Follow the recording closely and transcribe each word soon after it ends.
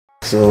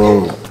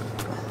So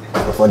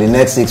for the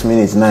next 6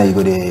 minutes now, you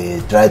go to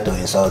try to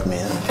insult me.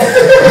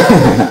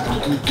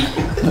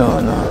 No.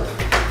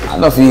 I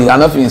don't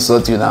feel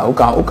insult you now.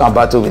 Who can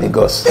battle with the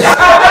ghost?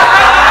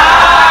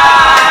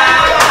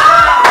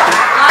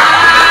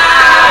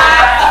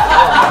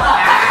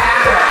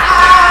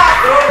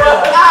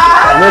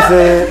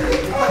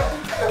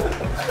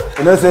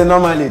 You know say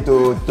normally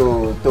to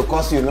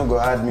curse you no go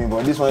hard me,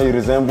 but this one you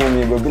resemble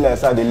me, go be like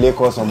say they lay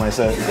curse on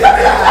myself.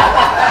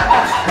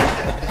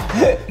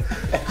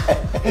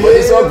 But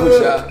it's all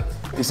good, Sha.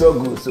 It's all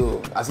good.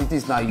 So as it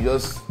is now, you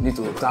just need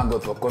to thank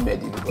God for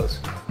comedy because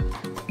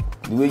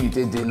the way you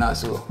take day now,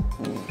 so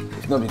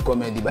it's not be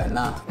comedy by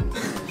now.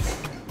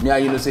 Me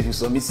and you know say if you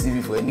submit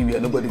CV for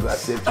anywhere, nobody will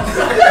accept you.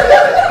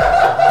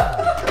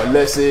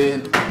 Unless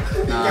say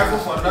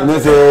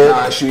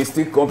she will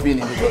still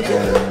company because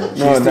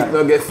she will still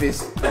not get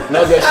face,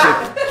 not get shape.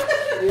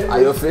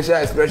 And your facial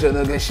expression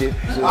not get shape.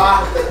 So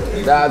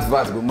that's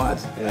what go mad.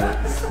 Yeah.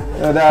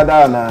 No,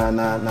 that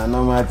na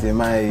normal thing.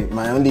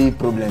 My only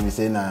problem is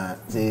say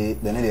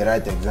they need to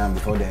write exam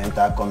before they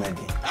enter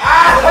comedy.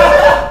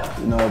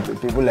 You know,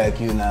 people like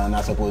you now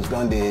not supposed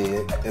don't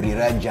they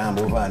rewrite jam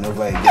over and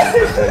over again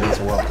for this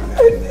work.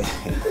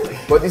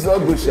 But it's all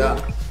good, Sha.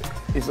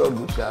 It's all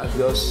good, Sha.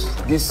 Just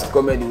this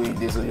comedy way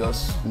they so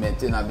just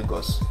maintain it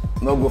because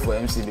not go for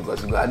MC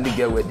because you go hardly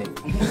get wedding.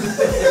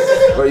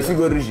 But if you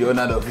go reach your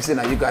owner of you say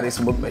now you carry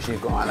smoke machine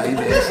come and you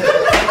the MC.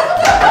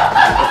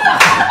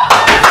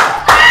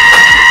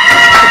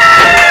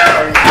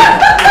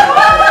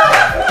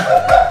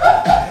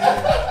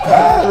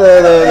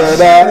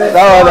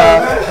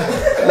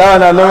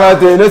 No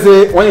matter. You know,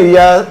 say when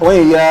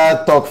you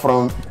hear talk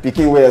from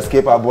Peking where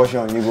escape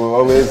abortion, you go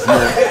always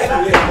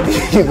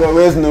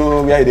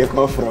know where they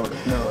come from.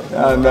 No.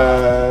 And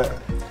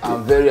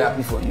I'm very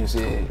happy for you.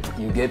 Say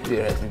you get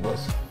Perez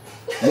because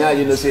now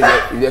you know say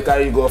that if they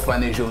carry you go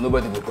financial,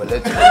 nobody will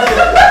collect you.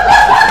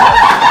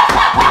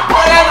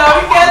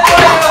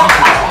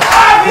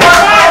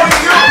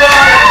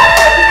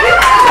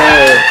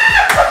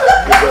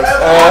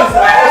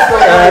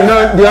 No,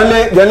 the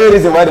only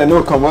reason why they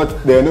no come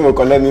out, they no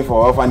collect me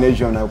for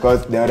orphanage now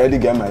because they already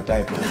get my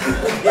type.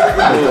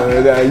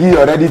 You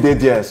already did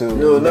there, so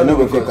no, not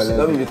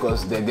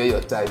because they get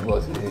your type,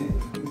 but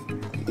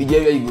you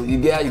get where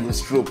you go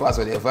stroke past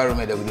the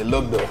environment with the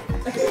locked door.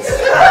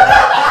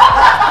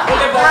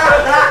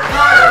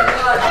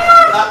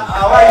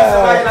 Why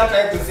you not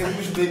trying to say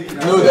push baby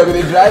now? No, they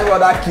will drive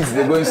other kids,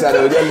 they go inside,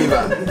 they will just leave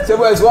them. Say,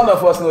 boy, it's one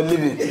of us not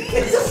living.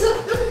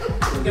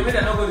 Okay, maybe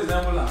they're not going to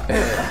resemble now.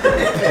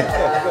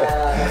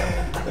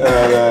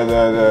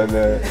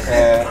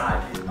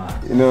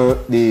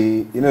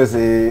 No.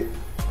 Say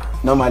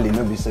normally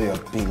no be so your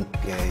pink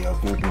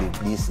lip,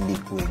 this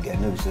lip we get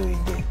no be so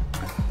it dey.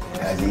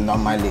 As in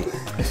normally.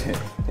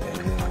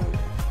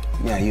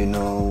 Me and you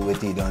know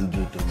what you don't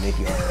do to make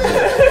your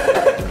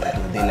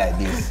to dey like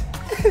this.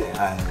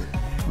 And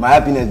my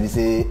happiness be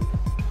say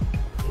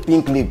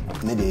pink lip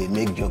no dey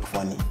make joke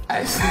funny.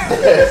 I see.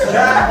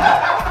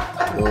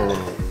 So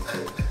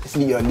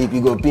see your lip,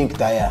 you go pink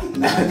tire.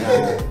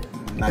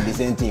 Now the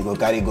same thing, you go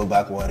carry go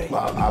back worry.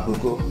 Wow,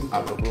 Aproko.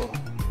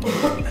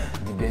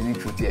 The basic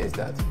truth here is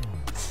that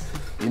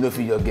you know if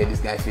you just get this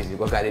guy face, you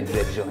go carry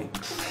dread joint.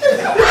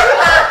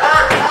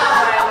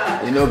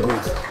 You know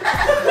good.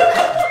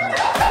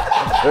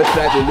 Let's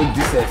try to look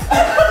decent.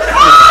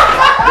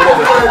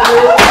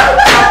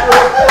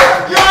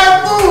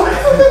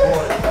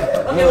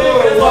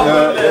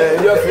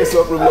 Your face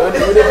no problem.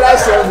 When they try to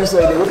solve this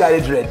way, they go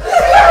carry dread.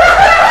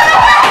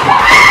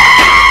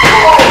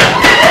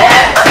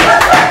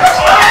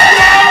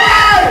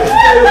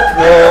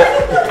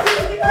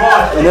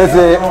 You know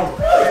say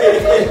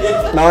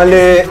now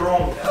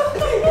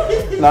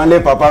only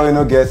papa will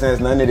no get sense,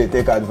 now they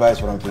take advice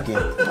from Peking.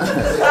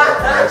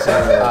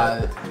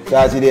 So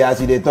as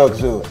they talk,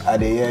 so I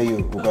dey hear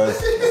you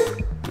because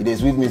it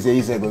is with me say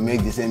you say go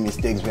make the same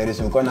mistakes very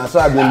soon. Because now so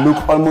I been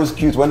look almost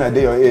cute when I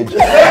dey your age.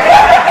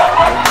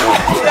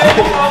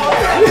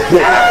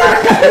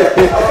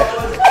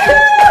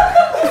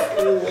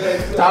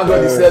 Thank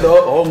God he said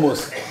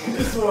almost.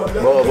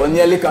 But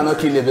nearly cannot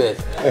kill a bird.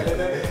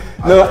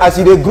 No, as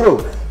you dey grow,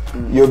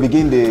 you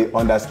begin to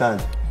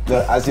understand.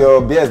 As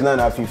your bears now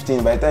are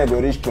 15, by the time you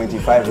go reach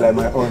 25 like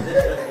my own,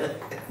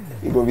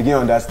 you go begin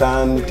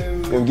understand.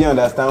 You begin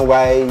understand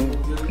why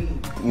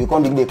you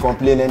can't begin to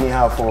complain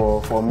anyhow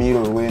for me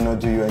or way not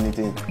do you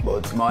anything.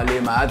 But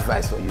Male, my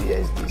advice for you here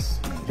is this: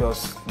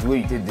 just the way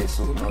you take this,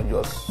 so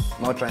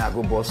not trying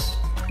to go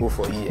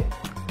for a year.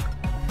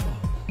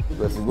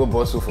 Because if you go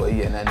boss for a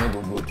year, and I no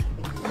go good.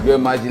 You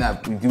imagine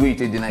the way you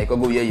take the night, you can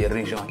go here your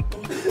region.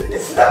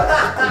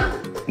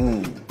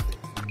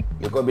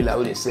 You can be like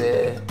what they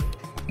say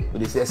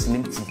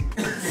slim tea.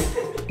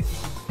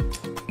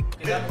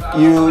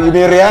 You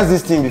may rehearse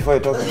this thing before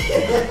you talk.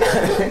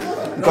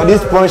 Because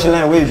this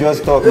punchline where you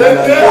just talk. The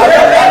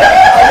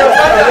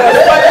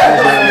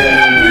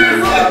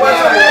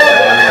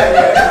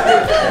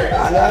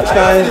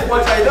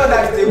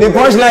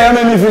punchline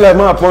made me feel like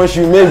man punch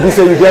you. Maybe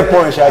say you get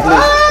punch at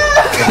least.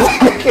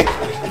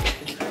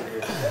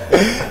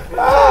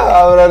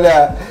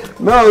 brother.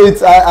 No,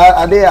 it's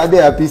I dey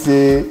happy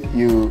say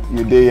you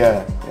dey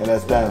here. You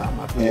understand?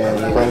 Yeah,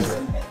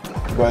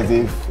 because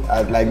if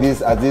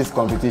at this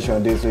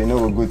competition dey, so you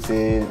know we good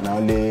say na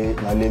only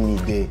me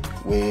dey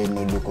wey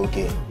no look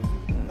okay.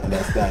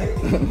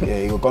 Understand? Yeah,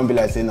 you go come be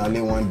like say na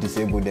only one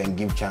disabled and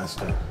give chance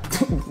to.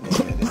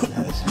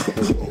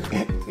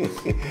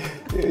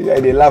 Yeah,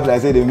 they laugh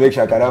like say they make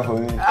shakara for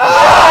me.